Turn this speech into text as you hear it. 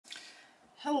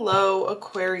Hello,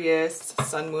 Aquarius,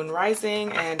 Sun, Moon,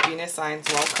 Rising, and Venus signs.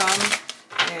 Welcome,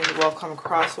 and welcome,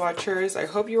 cross watchers. I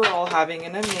hope you are all having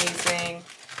an amazing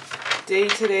day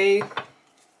today.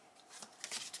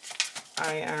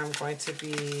 I am going to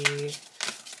be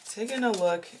taking a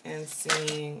look and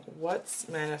seeing what's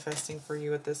manifesting for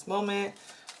you at this moment,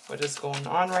 what is going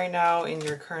on right now in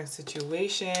your current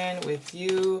situation with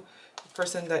you, the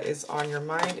person that is on your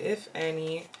mind, if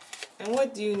any, and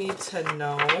what do you need to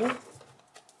know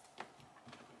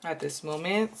at this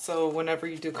moment. So whenever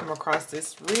you do come across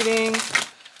this reading,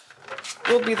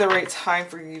 will be the right time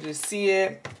for you to see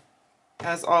it.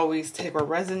 As always, take what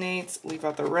resonates, leave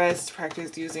out the rest,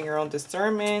 practice using your own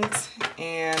discernment.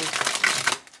 And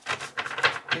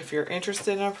if you're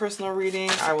interested in a personal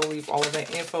reading, I will leave all of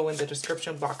the info in the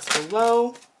description box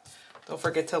below. Don't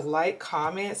forget to like,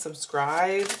 comment,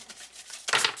 subscribe.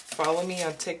 Follow me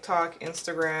on TikTok,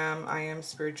 Instagram. I am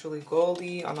Spiritually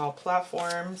Goldie on all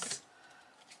platforms.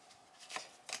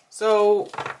 So,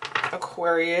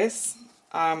 Aquarius,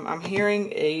 I'm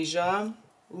hearing Asia,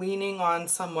 leaning on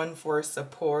someone for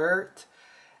support.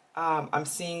 I'm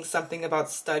seeing something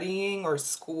about studying or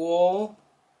school,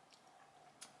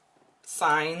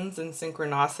 signs and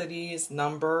synchronicities,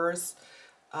 numbers,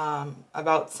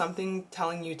 about something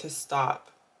telling you to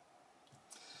stop.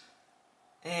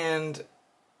 And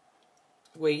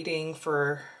waiting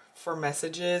for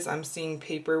messages. I'm seeing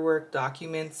paperwork,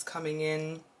 documents coming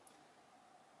in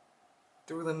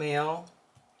through the mail.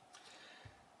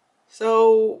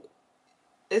 So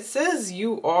it says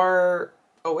you are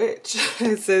a witch.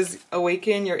 It says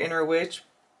awaken your inner witch,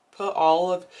 put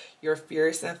all of your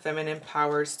fierce and feminine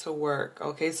powers to work.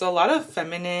 Okay, so a lot of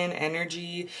feminine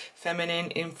energy,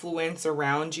 feminine influence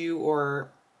around you, or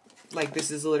like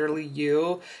this is literally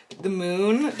you. The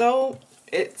moon though,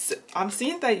 I'm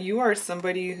seeing that you are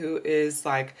somebody who is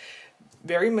like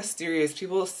very mysterious.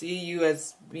 People see you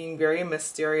as being very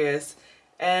mysterious.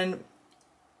 And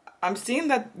I'm seeing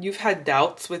that you've had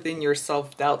doubts within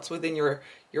yourself, doubts within your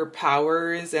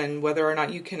powers, and whether or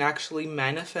not you can actually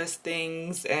manifest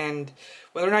things, and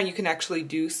whether or not you can actually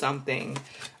do something.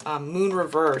 Moon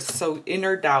reverse, so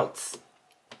inner doubts.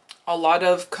 A lot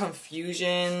of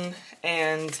confusion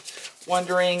and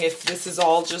wondering if this is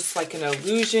all just like an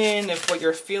illusion, if what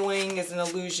you're feeling is an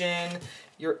illusion.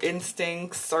 Your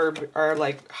instincts are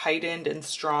like heightened and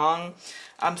strong.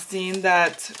 I'm seeing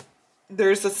that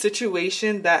there's a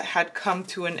situation that had come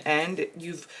to an end.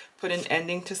 You've put an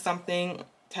ending to something,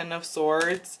 10 of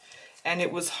Swords, and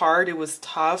it was hard, it was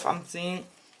tough. I'm seeing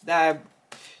that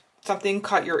something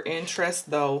caught your interest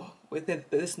though, with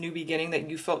this new beginning that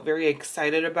you felt very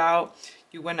excited about.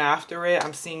 You went after it.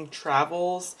 I'm seeing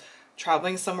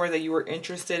traveling somewhere that you were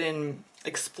interested in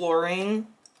exploring.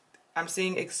 I'm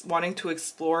seeing wanting to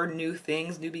explore new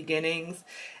things, new beginnings,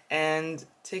 and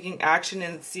taking action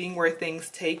and seeing where things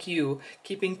take you,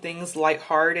 keeping things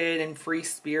lighthearted and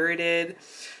free-spirited.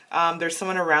 There's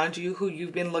someone around you who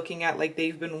you've been looking at like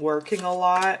they've been working a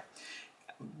lot.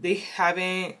 They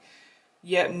haven't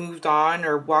yet moved on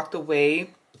or walked away.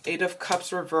 8 of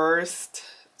Cups reversed.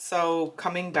 So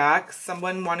coming back,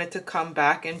 someone wanted to come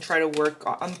back and try to work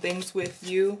on things with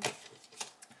you.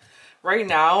 Right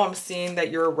now, I'm seeing that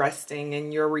you're resting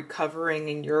and you're recovering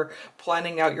and you're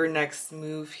planning out your next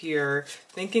move here.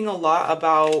 Thinking a lot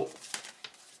about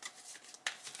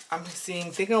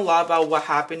what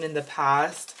happened in the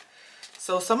past.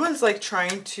 So someone's like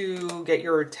trying to get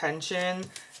your attention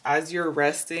as you're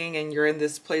resting and you're in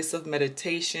this place of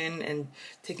meditation and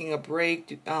taking a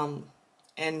break,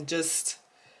 and just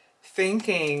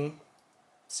thinking,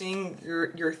 seeing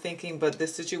you're thinking, but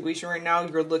this situation right now,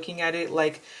 you're looking at it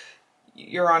like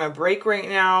you're on a break right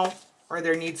now, or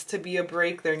there needs to be a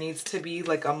break. There needs to be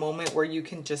like a moment where you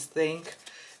can just think.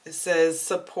 It says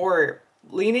support,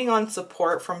 leaning on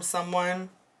support from someone.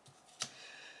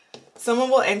 Someone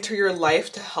will enter your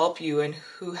life to help you and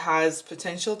who has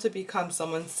potential to become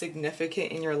someone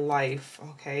significant in your life,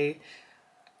 okay?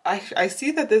 I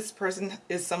see that this person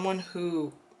is someone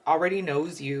who already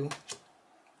knows you.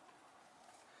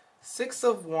 6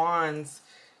 of Wands.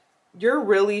 You're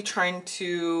really trying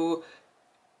to...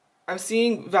 I'm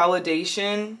seeing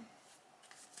validation,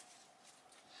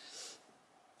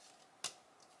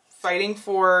 fighting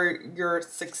for your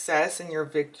success and your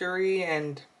victory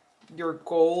and your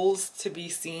goals to be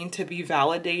seen, to be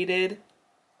validated.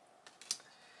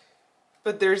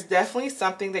 But there's definitely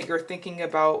something that you're thinking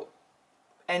about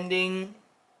ending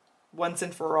once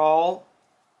and for all.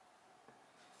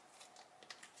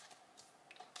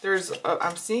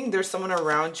 I'm seeing there's someone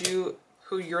around you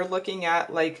who you're looking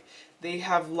at like they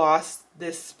have lost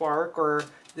this spark or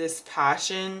this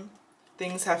passion.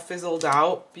 things have fizzled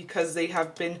out because they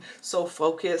have been so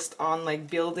focused on like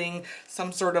building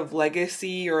some sort of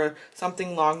legacy or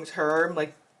something long term.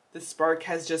 Like the spark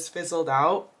has just fizzled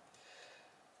out.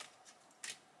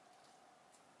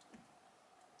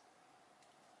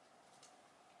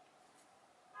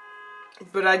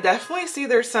 But I definitely see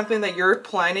there's something that you're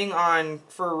planning on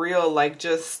for real, like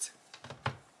just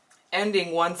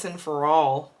ending once and for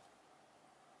all.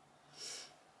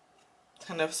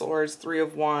 Ten of Swords, Three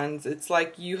of Wands. It's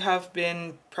like you have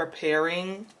been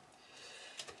preparing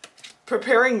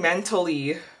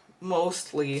mentally,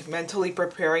 mostly mentally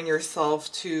preparing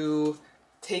yourself to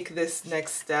take this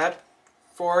next step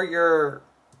for your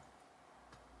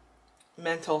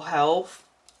mental health,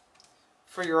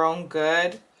 for your own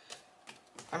good.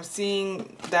 I'm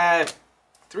seeing that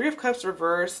Three of Cups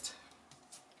reversed.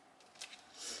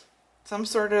 Some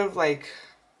sort of like,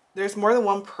 there's more than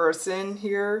one person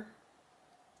here.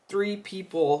 3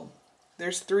 people.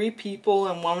 There's 3 people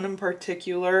and one in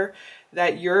particular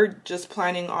that you're just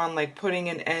planning on like putting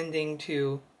an ending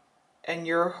to. And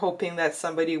you're hoping that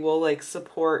somebody will like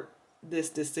support this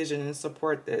decision and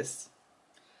support this.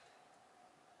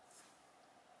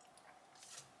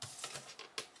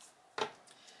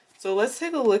 So let's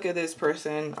take a look at this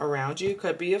person around you.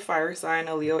 Could be a fire sign,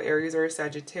 a Leo, Aries, or a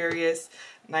Sagittarius.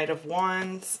 Knight of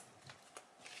Wands.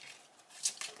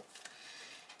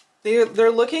 They're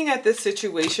looking at this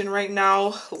situation right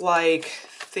now like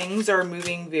things are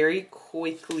moving very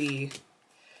quickly.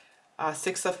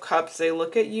 Six of Cups. They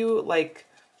look at you like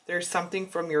there's something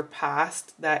from your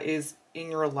past that is in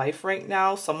your life right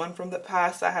now. Someone from the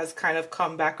past that has kind of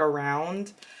come back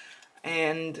around.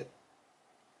 And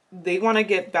they want to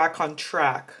get back on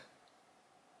track.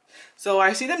 So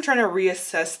I see them trying to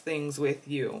reassess things with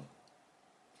you.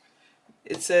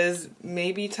 It says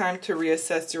maybe time to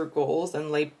reassess your goals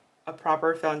and lay a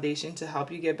proper foundation to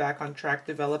help you get back on track,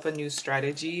 develop a new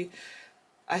strategy.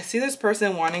 I see this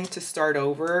person wanting to start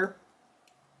over.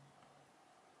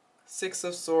 Six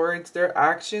of Swords. Their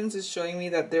actions is showing me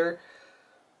that they're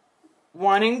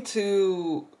wanting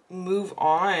to move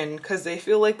on because they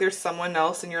feel like there's someone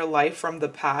else in your life from the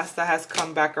past that has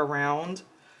come back around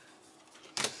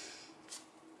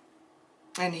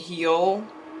and heal.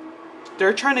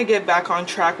 They're trying to get back on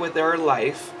track with their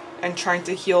life and trying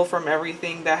to heal from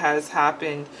everything that has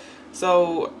happened.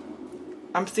 So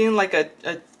I'm seeing like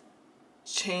a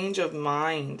change of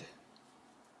mind.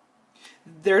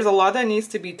 There's a lot that needs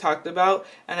to be talked about,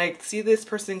 and I see this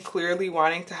person clearly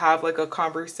wanting to have like a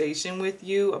conversation with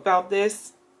you about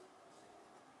this.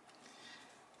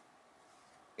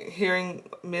 Hearing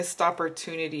missed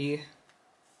opportunity.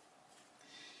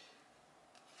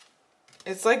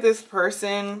 It's like this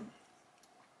person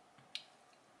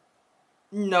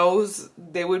knows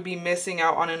they would be missing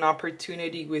out on an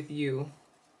opportunity with you.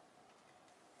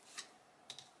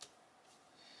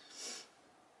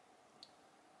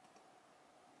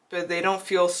 But they don't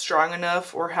feel strong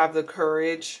enough or have the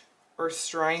courage or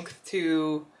strength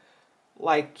to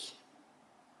like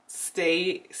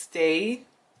stay.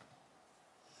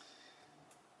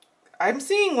 I'm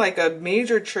seeing like a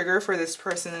major trigger for this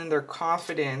person in their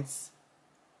confidence.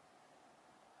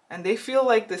 And they feel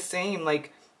like the same,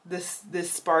 like this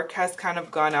spark has kind of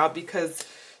gone out because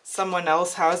someone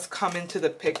else has come into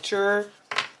the picture.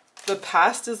 The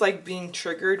past is like being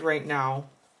triggered right now.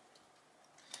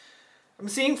 I'm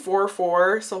seeing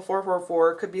 4-4, so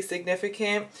 444 could be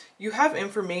significant. You have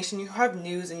information, you have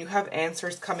news, and you have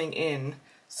answers coming in.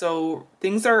 So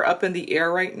things are up in the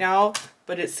air right now,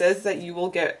 but it says that you will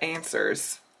get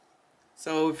answers.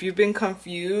 So if you've been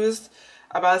confused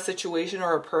about a situation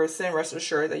or a person, rest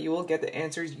assured that you will get the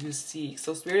answers you seek.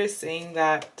 So Spirit is saying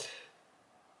that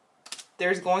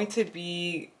there's going to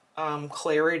be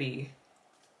clarity.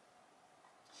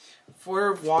 Four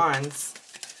of Wands.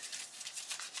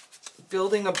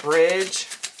 Building a bridge.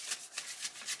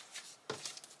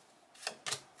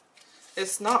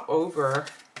 It's not over.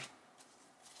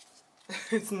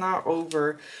 It's not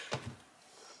over.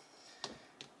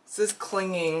 This is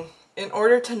clinging. In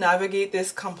order to navigate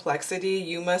this complexity,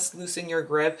 you must loosen your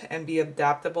grip and be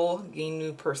adaptable, gain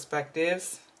new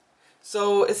perspectives.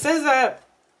 So it says that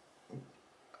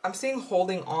I'm seeing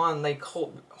holding on, like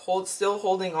still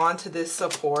holding on to this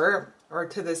support or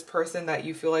to this person that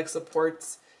you feel like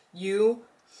supports you,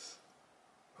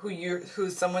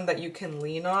 who's someone that you can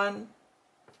lean on.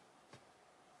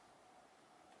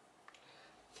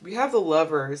 We have the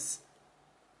Lovers.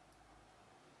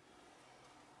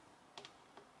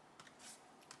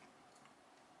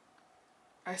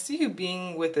 I see you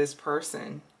being with this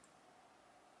person.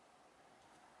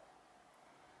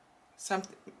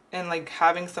 Something, and like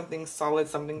having something solid,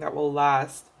 something that will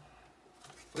last.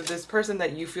 with this person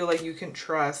that you feel like you can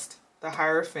trust, the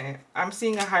Hierophant. I'm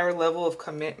seeing a higher level of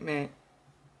commitment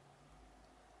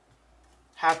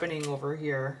happening over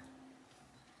here.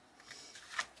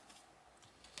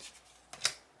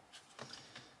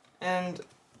 And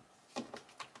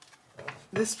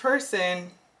this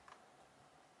person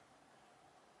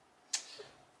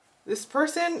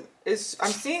is,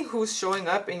 I'm seeing who's showing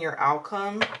up in your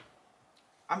outcome.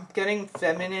 I'm getting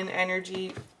feminine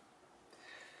energy.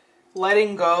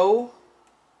 Letting go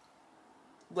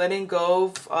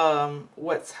of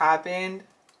what's happened.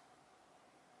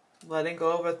 Letting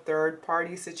go of a third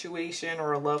party situation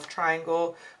or a love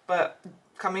triangle, but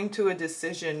coming to a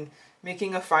decision,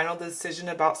 making a final decision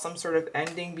about some sort of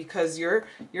ending, because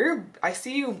I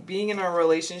see you being in a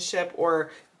relationship or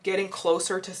getting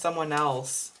closer to someone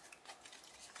else.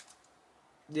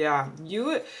 Yeah,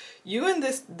 you and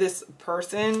this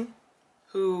person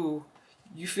who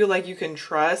you feel like you can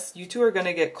trust, you two are going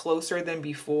to get closer than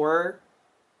before,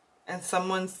 and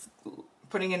someone's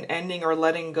putting an ending or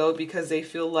letting go because they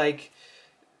feel like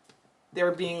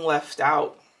they're being left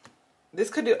out. This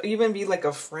could even be like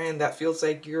a friend that feels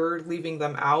like you're leaving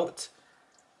them out,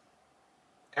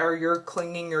 or you're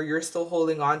clinging, or you're still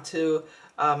holding on to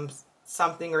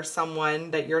something or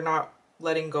someone that you're not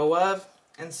letting go of.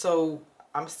 And so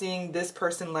I'm seeing this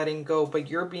person letting go, but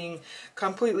you're being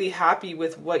completely happy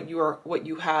with what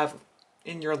you have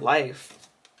in your life.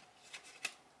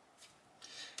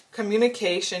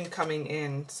 Communication coming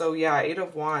in. So yeah, 8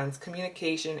 of Wands,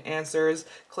 communication, answers,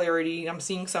 clarity. I'm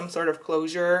seeing some sort of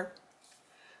closure,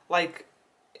 like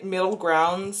middle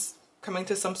grounds, coming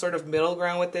to some sort of middle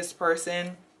ground with this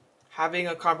person, having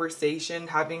a conversation,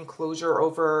 having closure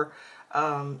over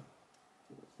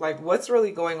like what's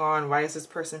really going on. Why is this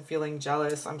person feeling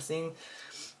jealous? I'm seeing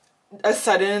a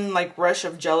sudden like rush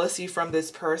of jealousy from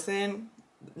this person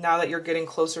now that you're getting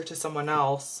closer to someone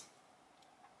else.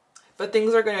 But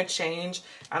things are going to change,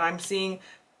 and I'm seeing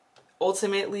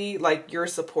ultimately like you're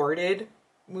supported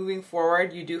moving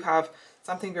forward. You do have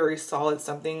something very solid,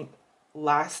 something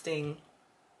lasting.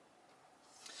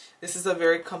 This is a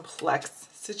very complex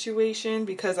situation,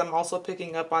 because I'm also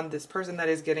picking up on this person that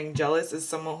is getting jealous is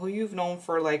someone who you've known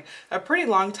for like a pretty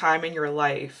long time in your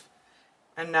life.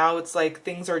 And now it's like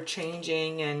things are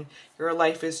changing and your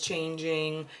life is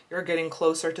changing. You're getting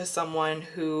closer to someone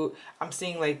who I'm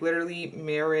seeing like literally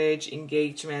marriage,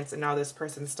 engagements, and now this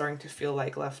person's starting to feel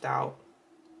like left out.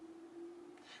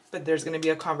 But there's going to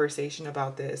be a conversation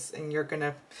about this, and you're going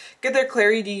to get the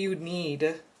clarity you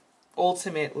need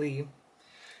ultimately.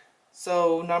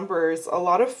 So numbers, a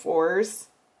lot of 4s,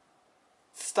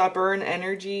 stubborn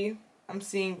energy. I'm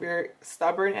seeing very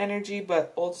stubborn energy,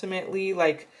 but ultimately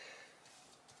like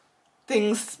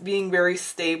things being very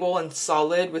stable and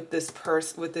solid with this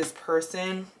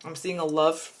person. I'm seeing a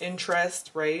love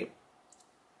interest, right?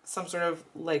 Some sort of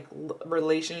like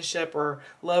relationship or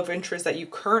love interest that you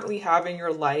currently have in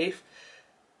your life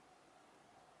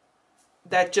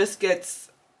that just gets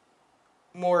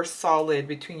more solid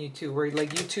between you two, where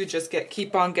like you two just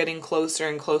keep on getting closer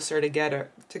and closer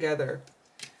together.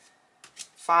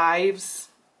 5s,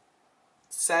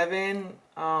 7,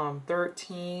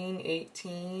 13,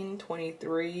 18,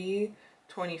 23,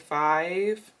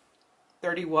 25,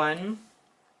 31.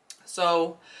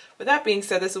 So with that being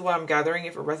said, this is what I'm gathering.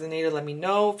 If it resonated, let me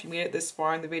know. If you made it this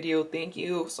far in the video, thank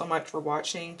you so much for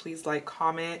watching. Please like,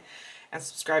 comment, and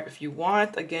subscribe if you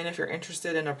want. Again, if you're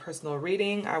interested in a personal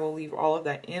reading, I will leave all of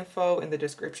that info in the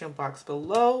description box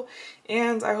below.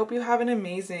 And I hope you have an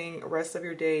amazing rest of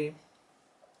your day.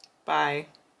 Bye.